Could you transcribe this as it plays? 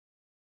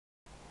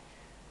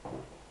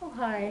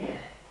Hi,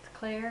 it's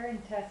Claire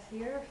and Tess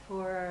here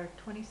for our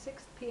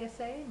 26th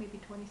PSA, maybe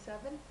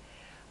 27.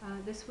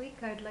 This week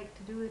I'd like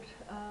to do it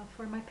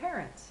for my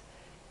parents.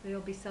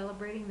 They'll be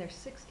celebrating their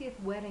 60th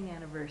wedding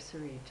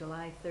anniversary,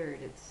 July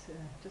 3rd. It's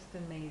just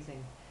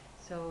amazing.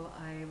 So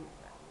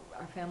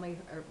our family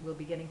will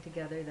be getting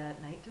together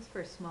that night just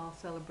for a small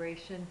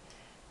celebration,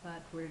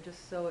 but we're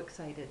just so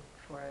excited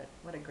for it.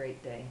 What a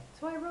great day.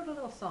 So I wrote a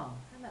little song,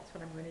 and that's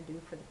what I'm going to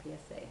do for the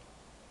PSA.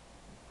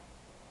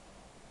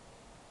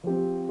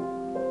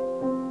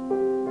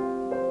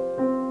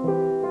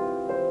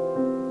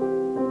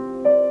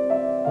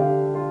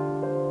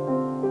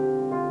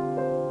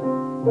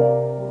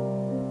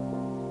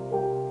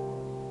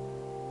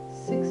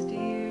 "60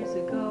 years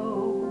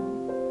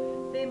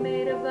ago, they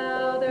made a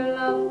vow their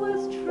love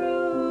was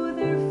true.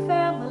 Their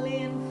family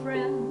and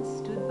friends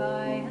stood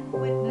by and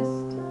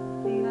witnessed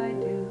the I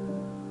do.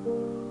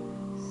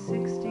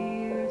 60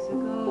 years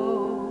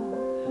ago,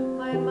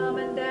 my mom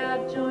and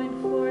dad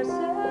joined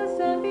forces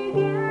and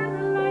began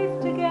a life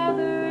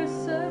together.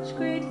 Such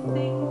great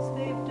things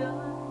they've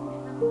done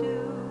and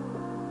do.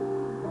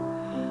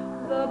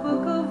 The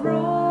book of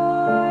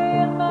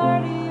Roy and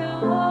Marty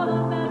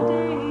on that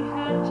day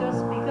had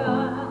just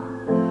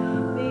begun,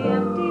 the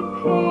empty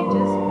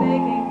pages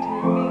begging to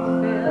be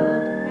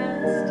filled and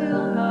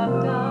still not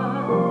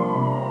done.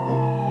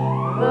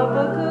 The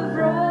book of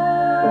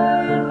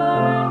Roy and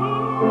Marty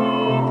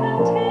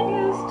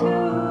continues to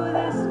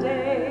this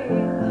day,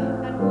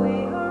 and we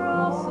are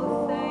all so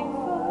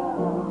thankful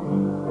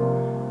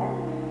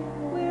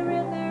we're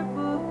in their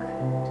book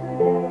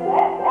today.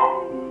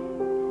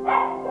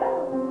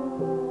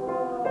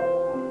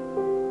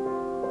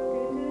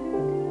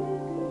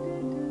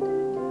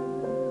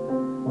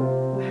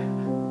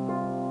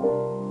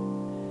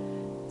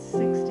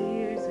 60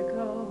 years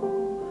ago,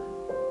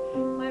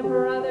 my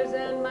brothers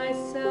and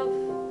myself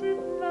did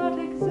not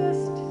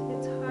exist.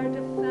 It's hard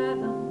to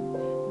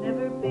fathom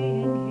never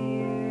being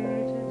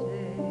here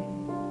today.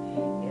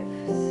 If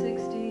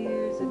 60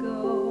 years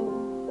ago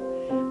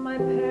my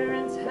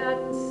parents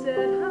hadn't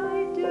said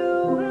I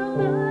do, well,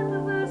 none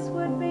of us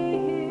would be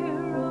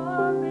here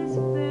on this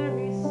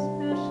very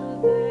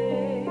special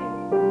day.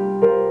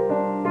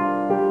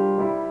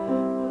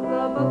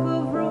 The book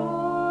of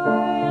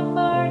Roy and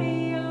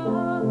Marty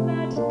on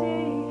that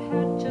day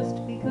had just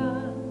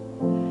begun,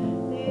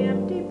 the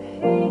empty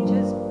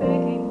pages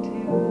begging to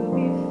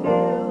be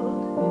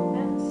filled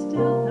and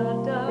still not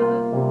done.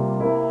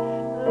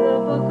 The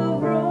book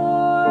of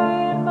Roy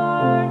and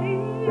Marty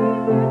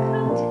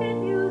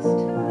continues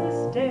to this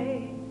day,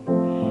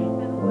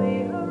 and we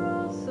are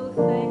all so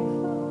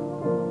thankful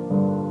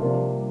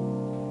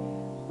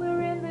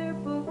we're in their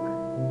book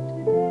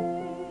today.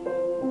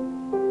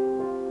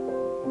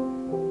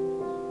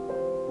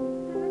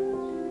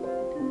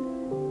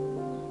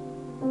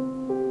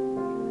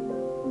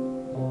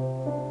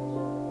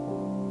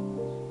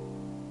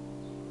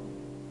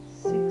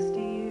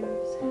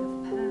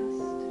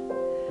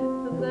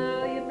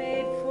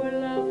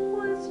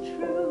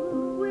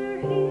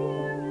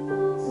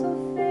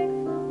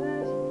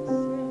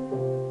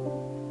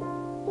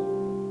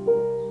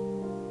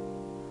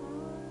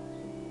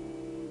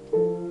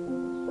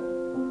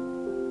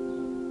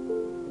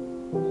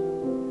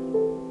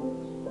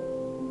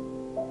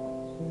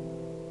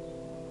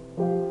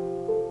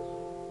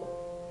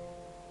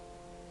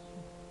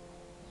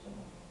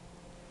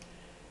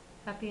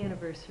 Happy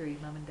anniversary,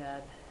 Mom and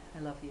Dad. I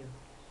love you.